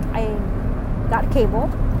got cable,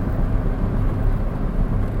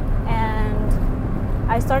 and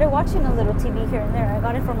I started watching a little TV here and there. I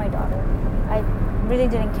got it for my daughter. I really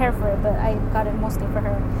didn't care for it, but I got it mostly for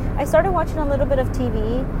her. I started watching a little bit of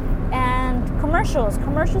TV and commercials.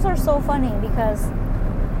 Commercials are so funny because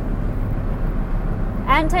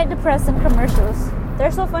antidepressant commercials,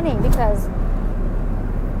 they're so funny because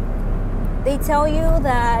they tell you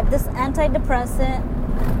that this antidepressant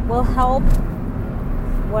will help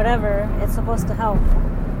whatever it's supposed to help.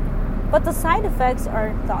 But the side effects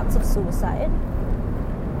are thoughts of suicide,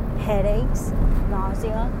 headaches,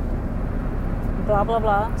 nausea, blah, blah,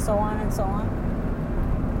 blah, so on and so on.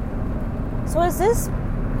 So is this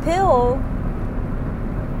pill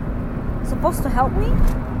supposed to help me?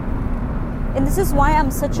 And this is why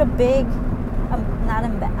I'm such a big, I'm not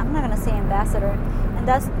going to say ambassador, and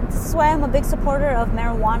this is why I'm a big supporter of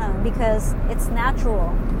marijuana, because it's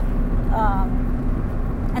natural.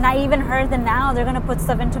 And I even heard that now they're going to put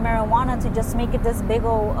stuff into marijuana to just make it this big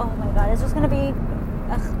old, oh my God, it's just going to be,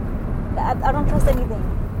 I don't trust anything.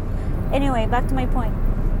 Anyway, back to my point.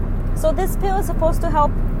 So this pill is supposed to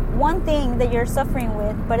help one thing that you're suffering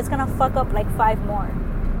with, but it's going to fuck up like 5 more.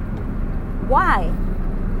 Why?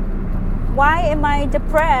 Why am I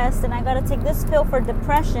depressed and I got to take this pill for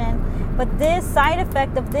depression, but this side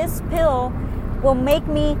effect of this pill will make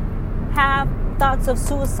me have thoughts of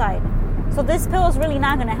suicide? So this pill is really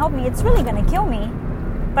not going to help me. It's really going to kill me,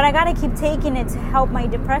 but I got to keep taking it to help my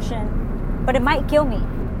depression, but it might kill me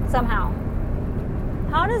somehow.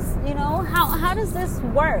 How does this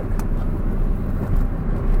work?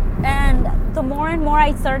 And the more and more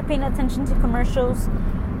I started paying attention to commercials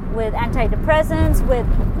with antidepressants, with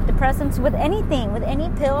depressants, with anything, with any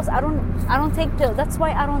pills, I don't take pills. That's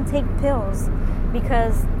why I don't take pills,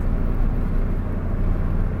 because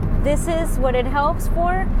this is what it helps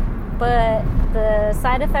for, but the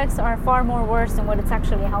side effects are far more worse than what it's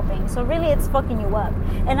actually helping. So really, it's fucking you up.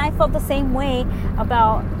 And I felt the same way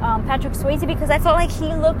about Patrick Swayze, because I felt like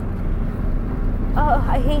he looked,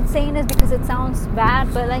 I hate saying this because it sounds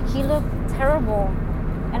bad, but like he looked terrible.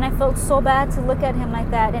 And I felt so bad to look at him like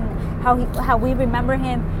that, and how we remember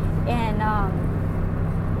him in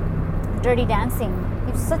Dirty Dancing.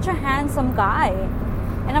 He's such a handsome guy.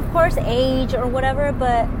 And of course, age or whatever,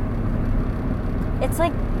 but it's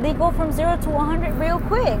like they go from 0 to 100 real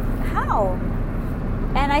quick. How?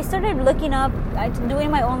 And I started looking up, doing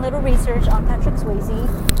my own little research on Patrick Swayze,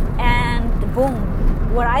 and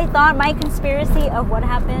boom. What I thought, my conspiracy of what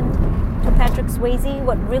happened to Patrick Swayze,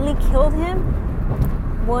 what really killed him,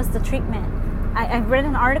 was the treatment. I read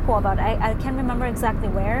an article about it. I can't remember exactly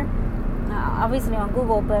where. Obviously on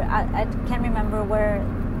Google, but I can't remember where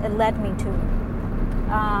it led me to.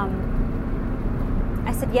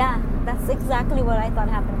 I said, yeah, that's exactly what I thought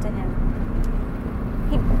happened to him.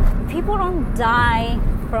 People don't die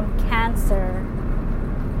from cancer.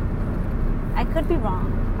 I could be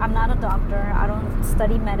wrong. I'm not a doctor. I don't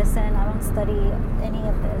study medicine. I don't study any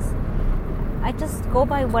of this. I just go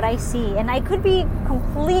by what I see, and I could be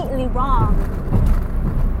completely wrong.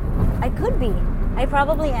 I could be. I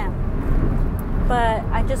probably am. But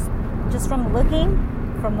I just from looking,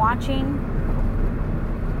 from watching,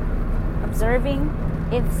 observing,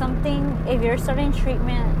 if you're starting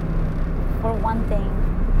treatment for one thing,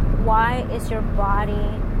 why is your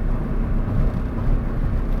body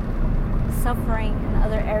suffering in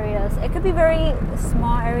other areas? It could be very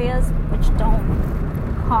small areas which don't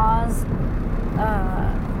cause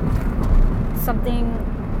something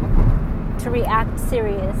to react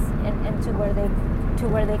serious and to where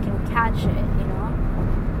they can catch it, you know.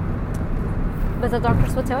 But the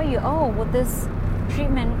doctors will tell you, oh, would this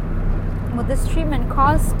treatment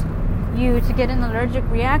caused you to get an allergic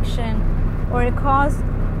reaction, or it caused,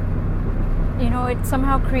 you know, it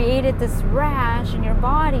somehow created this rash in your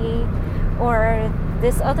body, or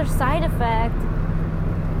this other side effect.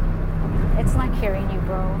 It's not carrying you,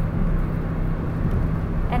 bro.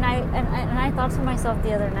 And I thought to myself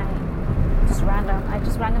the other night, I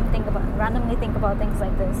just randomly think about things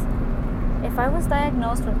like this. If I was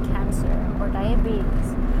diagnosed with cancer or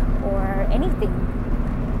diabetes or anything,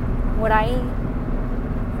 would I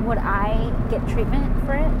get treatment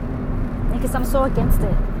for it? Because I'm so against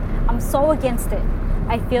it.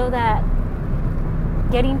 I feel that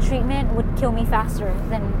getting treatment would kill me faster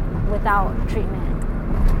than without treatment.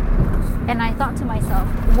 And I thought to myself,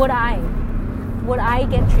 would I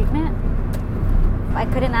get treatment? I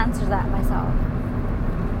couldn't answer that myself.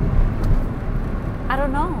 I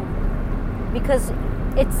don't know. Because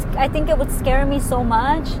I think it would scare me so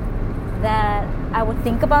much that I would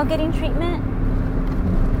think about getting treatment.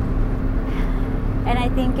 And I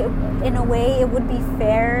think in a way it would be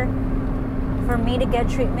fair for me to get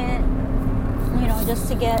treatment, you know, just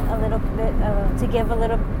to get a little bit, to give a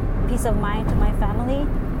little peace of mind to my family.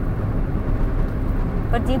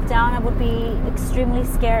 But deep down I would be extremely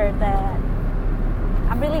scared that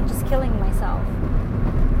I'm really just killing myself.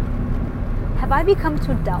 Have I become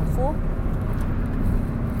too doubtful?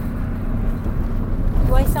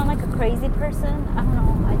 Do I sound like a crazy person? I don't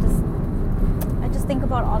know. I just think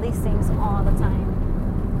about all these things all the time.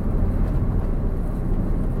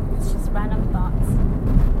 It's just random thoughts.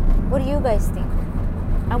 What do you guys think?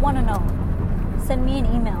 I want to know. Send me an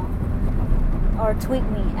email or tweet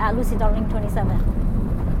me at LucyDarling27.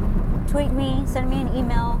 Tweet me, send me an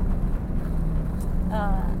email,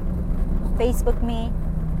 Facebook me,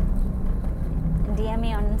 DM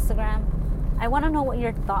me on Instagram. I want to know what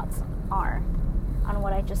your thoughts are on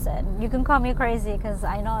what I just said. You can call me crazy because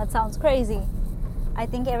I know it sounds crazy. I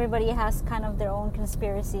think everybody has kind of their own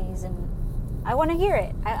conspiracies, and I want to hear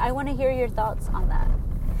it. I want to hear your thoughts on that.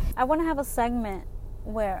 I want to have a segment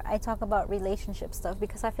where I talk about relationship stuff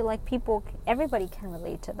because I feel like everybody can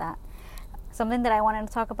relate to that. Something that I wanted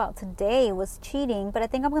to talk about today was cheating, but I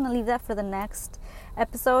think I'm going to leave that for the next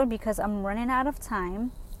episode because I'm running out of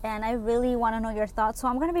time. And I really want to know your thoughts. So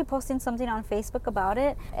I'm going to be posting something on Facebook about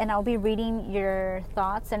it. And I'll be reading your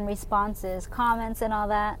thoughts and responses, comments and all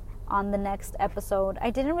that on the next episode. I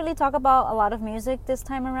didn't really talk about a lot of music this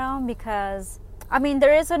time around because, I mean,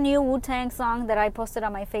 there is a new Wu-Tang song that I posted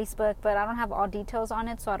on my Facebook, but I don't have all details on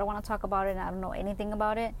it. So I don't want to talk about it and I don't know anything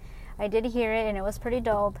about it. I did hear it and it was pretty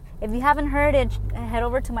dope. If you haven't heard it, head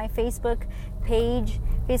over to my Facebook page,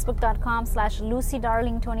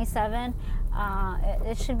 facebook.com/LucyDarling27.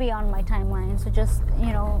 It should be on my timeline. So just,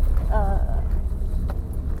 you know,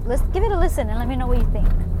 let's give it a listen and let me know what you think.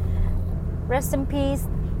 Rest in peace,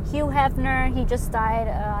 Hugh Hefner. He just died,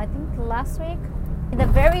 I think last week. The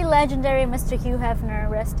very legendary Mr. Hugh Hefner,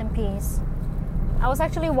 rest in peace. I was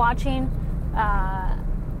actually watching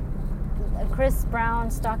Chris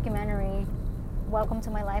Brown's documentary, Welcome to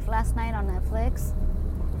My Life, last night on Netflix.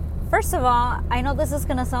 First of all, I know this is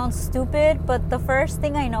going to sound stupid, but the first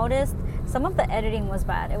thing I noticed, some of the editing was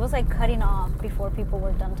bad. It was like cutting off before people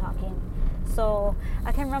were done talking. So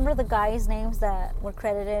I can't remember the guys' names that were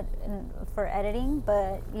credited for editing,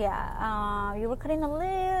 but yeah, you were cutting a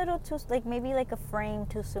little too, like maybe like a frame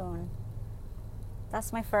too soon.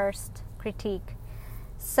 That's my first critique.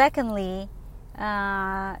 Secondly,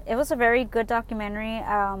 it was a very good documentary.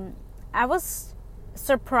 I was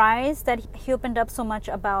surprised that he opened up so much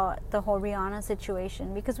about the whole Rihanna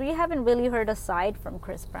situation because we haven't really heard a side from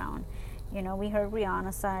Chris Brown. You know, we heard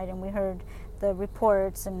Rihanna's side and we heard the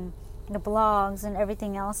reports and the blogs and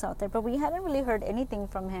everything else out there, but we hadn't really heard anything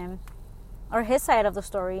from him or his side of the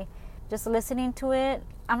story. Just listening to it,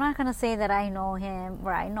 I'm not going to say that I know him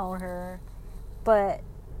or I know her, but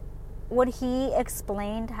what he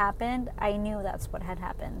explained happened, I knew that's what had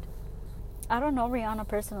happened. I don't know Rihanna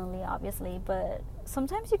personally, obviously, but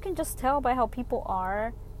sometimes you can just tell by how people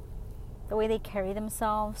are, the way they carry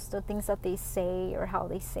themselves, the things that they say or how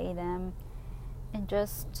they say them, and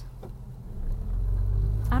just,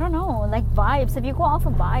 I don't know, like vibes. If you go off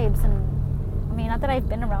of vibes, and I mean, not that I've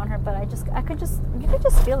been around her, but you could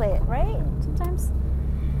just feel it, right? Sometimes.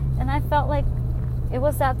 And I felt like it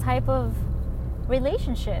was that type of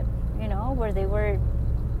relationship, you know, where they were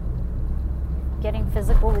getting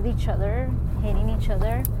physical with each other, hating each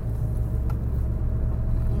other.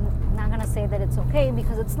 I'm not gonna say that it's okay,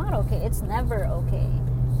 because it's not okay. It's never okay.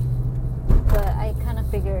 But I kind of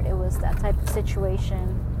figured it was that type of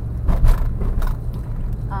situation.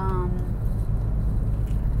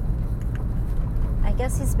 I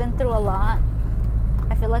guess he's been through a lot.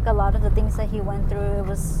 I feel like a lot of the things that he went through, it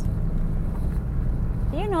was,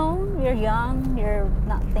 you know, you're young, you're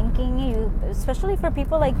not thinking, especially for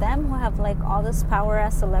people like them who have like all this power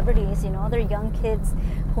as celebrities, you know, they're young kids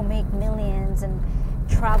who make millions and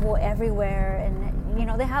travel everywhere, and you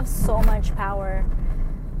know, they have so much power,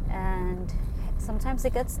 and sometimes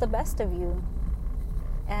it gets the best of you,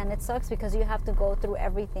 and it sucks because you have to go through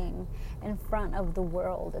everything in front of the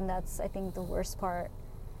world, and that's, I think, the worst part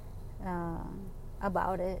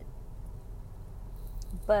about it.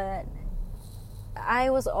 But I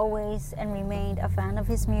was always and remained a fan of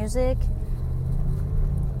his music,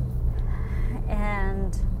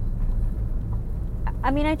 and I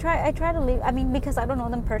mean, I try to leave. I mean, because I don't know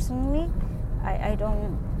them personally, I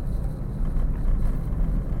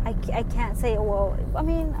can't say, well, I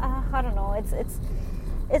mean, I don't know.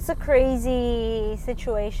 It's a crazy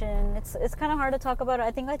situation. It's kind of hard to talk about it.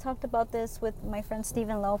 I think I talked about this with my friend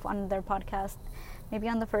Stephen Loaf on their podcast, maybe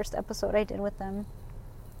on the first episode I did with them,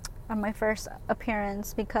 on my first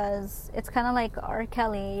appearance, because it's kind of like R.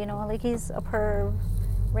 Kelly, you know, like he's a perv,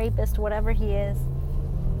 rapist, whatever he is,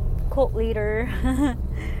 cult leader.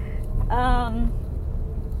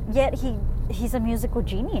 Yet he's a musical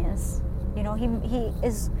genius. You know, he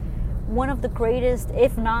is one of the greatest,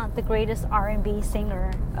 if not the greatest, R&B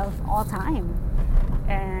singer of all time.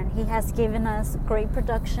 And he has given us great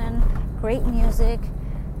production, great music,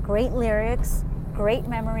 great lyrics, great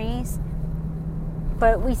memories.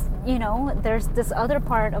 But we, you know, there's this other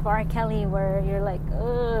part of R. Kelly where you're like,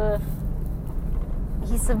 ugh.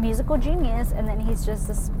 He's a musical genius, and then he's just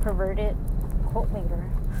this perverted cult leader.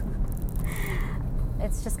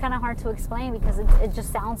 It's just kind of hard to explain because it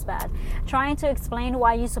just sounds bad. Trying to explain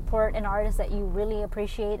why you support an artist that you really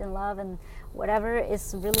appreciate and love and whatever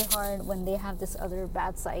is really hard when they have this other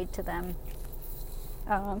bad side to them.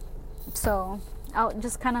 So I'll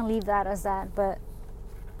just kind of leave that as that. But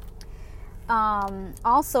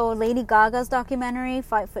also Lady Gaga's documentary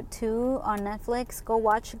 5'2" on Netflix. Go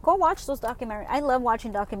watch those documentaries. I love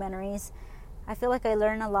watching documentaries. I feel like I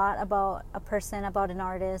learn a lot about a person, about an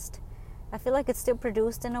artist. I feel like it's still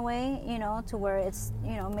produced in a way, you know, to where it's,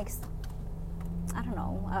 you know, makes, I don't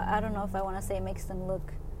know. I don't know if I want to say it makes them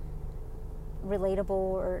look relatable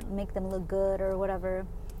or make them look good or whatever.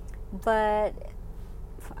 But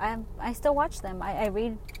I still watch them. I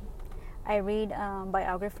read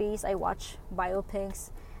biographies. I watch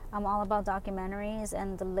biopics. I'm all about documentaries.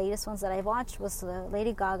 And the latest ones that I watched was the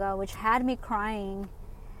Lady Gaga, which had me crying.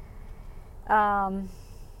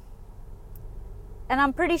 And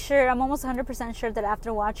I'm pretty sure, I'm almost 100% sure that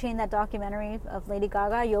after watching that documentary of Lady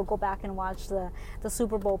Gaga, you'll go back and watch the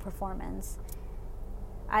Super Bowl performance.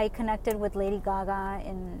 I connected with Lady Gaga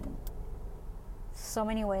in so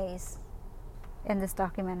many ways in this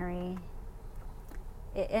documentary.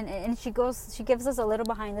 And she gives us a little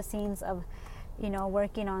behind the scenes of, you know,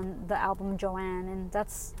 working on the album Joanne. And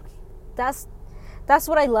that's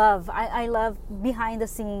what I love. I love behind the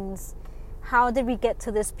scenes. How did we get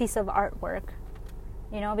to this piece of artwork?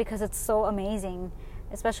 You know, because it's so amazing,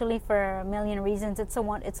 especially for A Million Reasons. It's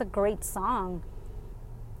a great song.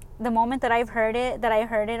 The moment that I heard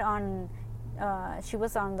it on, she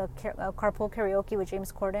was on the Carpool Karaoke with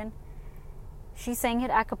James Corden. She sang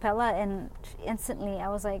it a cappella, and instantly I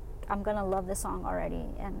was like, I'm gonna love this song already.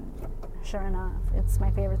 And sure enough, it's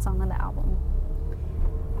my favorite song on the album.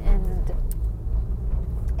 And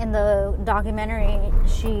in the documentary,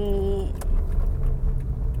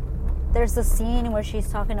 there's a scene where she's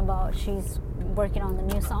talking about she's working on the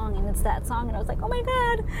new song, and it's that song, and I was like, oh my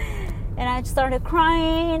god, and I just started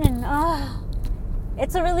crying. And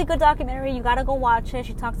it's a really good documentary. You gotta go watch it.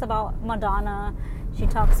 She talks about Madonna. She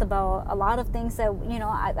talks about a lot of things that, you know,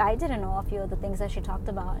 I didn't know a few of the things that she talked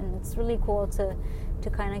about, and it's really cool to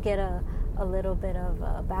kind of get a little bit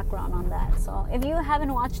of background on that. So if you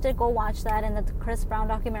haven't watched it, go watch that. And the Chris Brown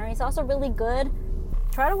documentary is also really good.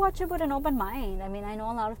 Try to watch it with an open mind. I mean, I know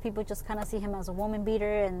a lot of people just kind of see him as a woman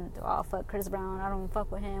beater and, oh, fuck Chris Brown, I don't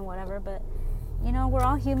fuck with him, whatever. But you know, we're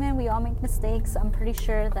all human. We all make mistakes. I'm pretty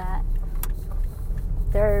sure that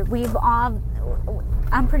we've all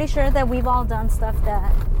done stuff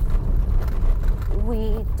that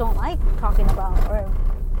we don't like talking about or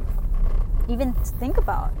even think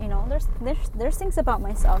about. You know, there's things about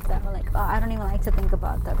myself that are like, oh, I don't even like to think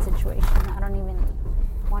about that situation. I don't even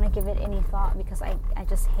want to give it any thought because I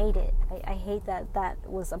just hate it. I hate that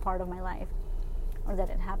was a part of my life or that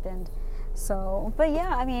it happened. So, but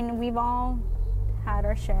yeah, I mean, we've all had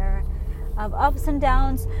our share of ups and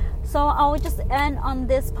downs. So I'll just end on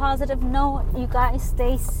this positive note. You guys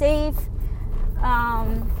stay safe.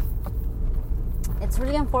 It's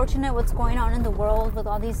really unfortunate what's going on in the world with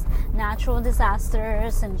all these natural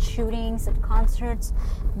disasters and shootings at concerts.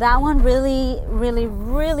 That one really, really,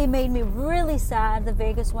 really made me really sad, the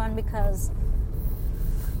Vegas one, because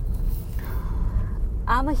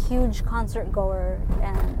I'm a huge concert goer,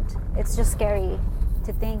 and it's just scary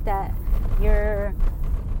to think that you're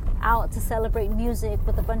out to celebrate music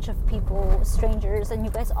with a bunch of people, strangers, and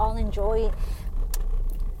you guys all enjoy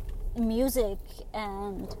music,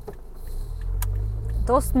 and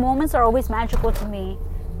those moments are always magical to me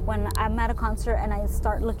when I'm at a concert and I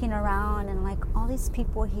start looking around and like all these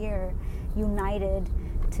people here united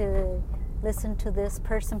to listen to this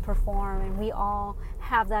person perform, and we all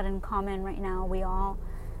have that in common right now. We're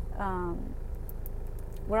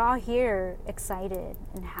all here excited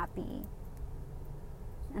and happy,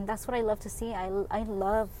 and that's what I love to see. I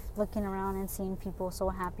love looking around and seeing people so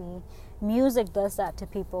happy. Music does that to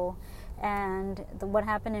people. And what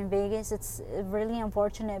happened in Vegas, it's really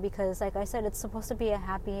unfortunate because, like I said, it's supposed to be a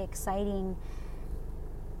happy, exciting,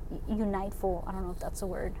 uniteful, I don't know if that's a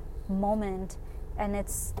word, moment. And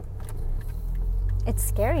it's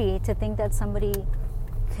scary to think that somebody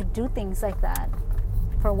could do things like that.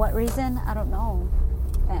 For what reason? I don't know.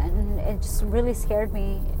 And it just really scared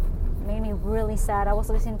me. It made me really sad. I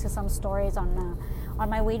was listening to some stories on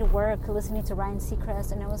my way to work, listening to Ryan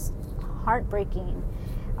Seacrest, and it was heartbreaking.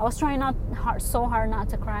 I was trying so hard not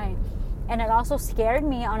to cry. And it also scared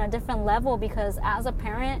me on a different level because as a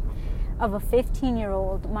parent of a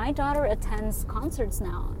 15-year-old, my daughter attends concerts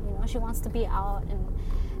now. You know, she wants to be out and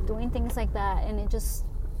doing things like that. And it just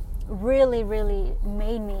really, really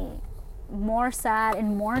made me more sad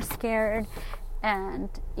and more scared. And,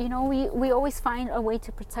 you know, we always find a way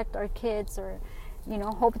to protect our kids or, you know,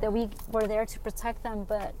 hope that we were there to protect them.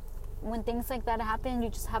 But when things like that happen, you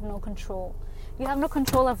just have no control. You have no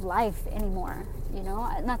control of life anymore, you know.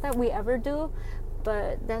 Not that we ever do,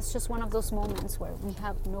 but that's just one of those moments where we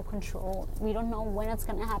have no control. We don't know when it's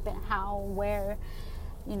going to happen, how, where,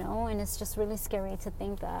 you know, and it's just really scary to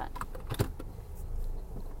think that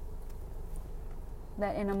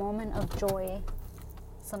in a moment of joy,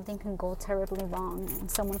 something can go terribly wrong and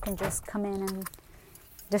someone can just come in and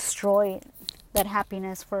destroy that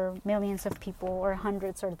happiness for millions of people or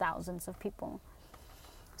hundreds or thousands of people.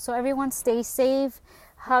 So everyone stay safe,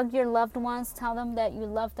 hug your loved ones, tell them that you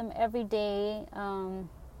love them every day.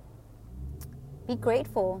 Be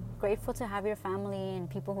grateful to have your family and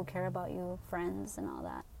people who care about you, friends and all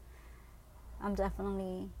that. I'm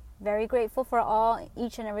definitely very grateful for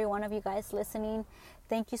each and every one of you guys listening.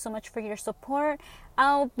 Thank you so much for your support.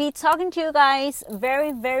 I'll be talking to you guys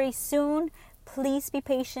very, very soon. Please be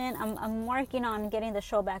patient. I'm working on getting the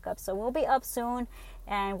show back up, so we'll be up soon,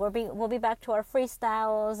 and we'll be back to our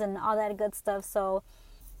freestyles and all that good stuff. So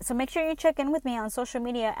make sure you check in with me on social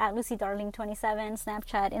media at LucyDarling27,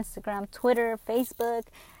 Snapchat, Instagram, Twitter, Facebook.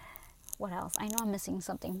 What else? I know I'm missing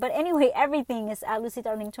something, but anyway, everything is at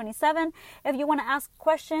LucyDarling27. If you want to ask a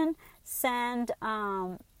question, send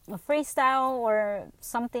a freestyle or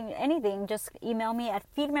something, anything, just email me at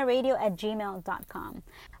feedmyradio@gmail.com.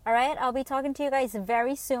 All right, I'll be talking to you guys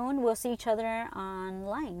very soon. We'll see each other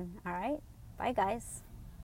online. All right, bye guys.